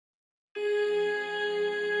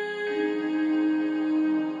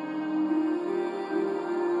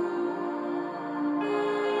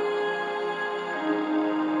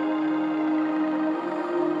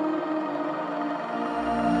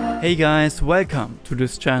Hey guys, welcome to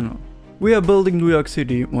this channel. We are building New York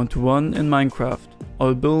City one-to-one in Minecraft.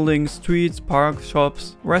 All buildings, streets, parks,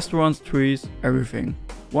 shops, restaurants, trees, everything.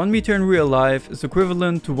 1 meter in real life is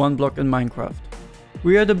equivalent to 1 block in Minecraft.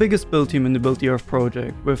 We are the biggest build team in the Build the Earth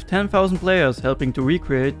project, with 10,000 players helping to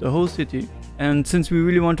recreate the whole city. And since we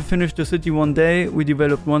really want to finish the city one day, we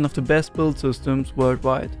developed one of the best build systems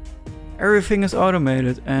worldwide. Everything is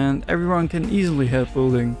automated and everyone can easily help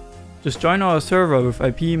building. Just join our server with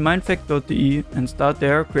IP MineFact.de and start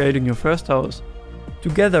there creating your first house.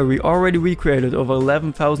 Together we already recreated over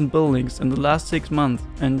 11,000 buildings in the last 6 months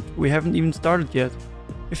and we haven't even started yet.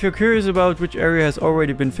 If you're curious about which area has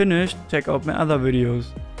already been finished, check out my other videos.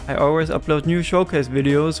 I always upload new showcase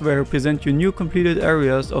videos where I present you new completed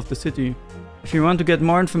areas of the city. If you want to get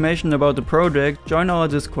more information about the project, join our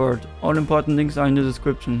Discord. All important links are in the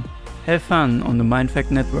description. Have fun on the MineFact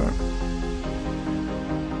Network.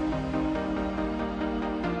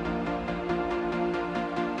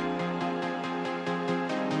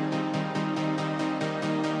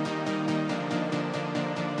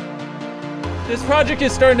 This project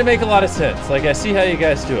is starting to make a lot of sense. Like, I see how you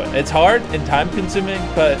guys do it. It's hard and time consuming,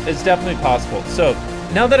 but it's definitely possible. So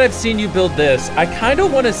now that I've seen you build this, I kind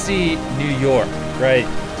of want to see New York, right?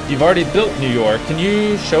 You've already built New York. Can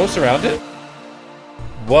you show us around it?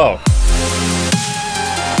 Whoa.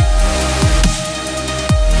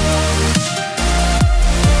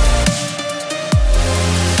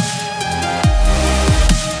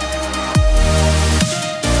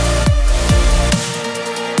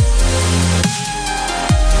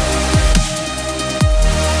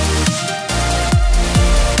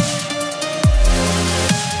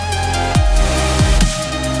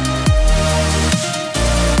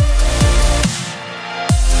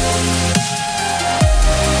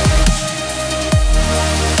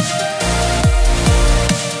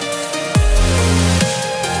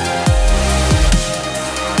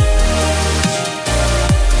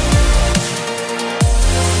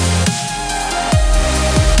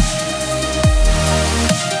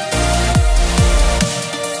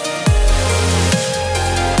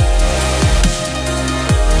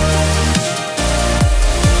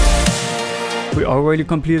 We already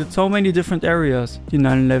completed so many different areas. The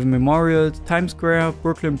 9/11 Memorial, Times Square,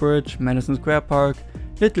 Brooklyn Bridge, Madison Square Park,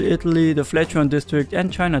 Little Italy, the Flatiron District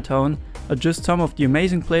and Chinatown are just some of the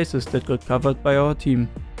amazing places that got covered by our team.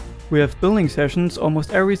 We have building sessions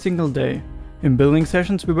almost every single day. In building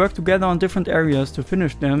sessions we work together on different areas to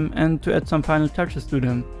finish them and to add some final touches to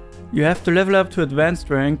them. You have to level up to advanced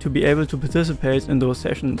rank to be able to participate in those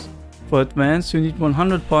sessions. For advanced you need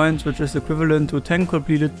 100 points, which is equivalent to 10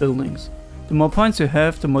 completed buildings. The more points you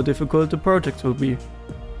have, the more difficult the projects will be.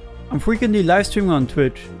 I'm frequently live streaming on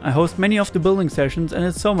Twitch. I host many of the building sessions and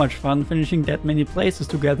it's so much fun finishing that many places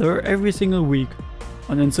together every single week.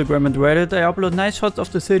 On Instagram and Reddit I upload nice shots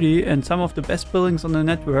of the city and some of the best buildings on the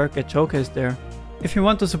network get showcased there. If you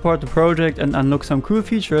want to support the project and unlock some cool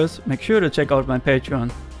features, make sure to check out my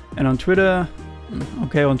Patreon. And on Twitter,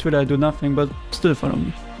 okay, on Twitter I do nothing, but still follow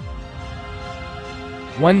me.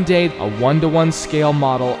 One day, a 1-to-1 scale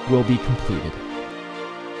model will be completed.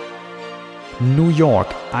 New York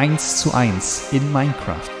 1:1 in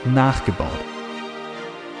Minecraft nachgebaut.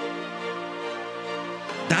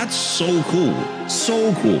 That's so cool.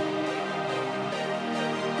 So cool.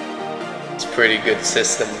 It's a pretty good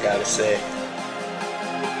system, gotta say.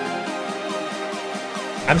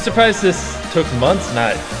 I'm surprised this took months,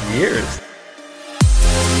 not years.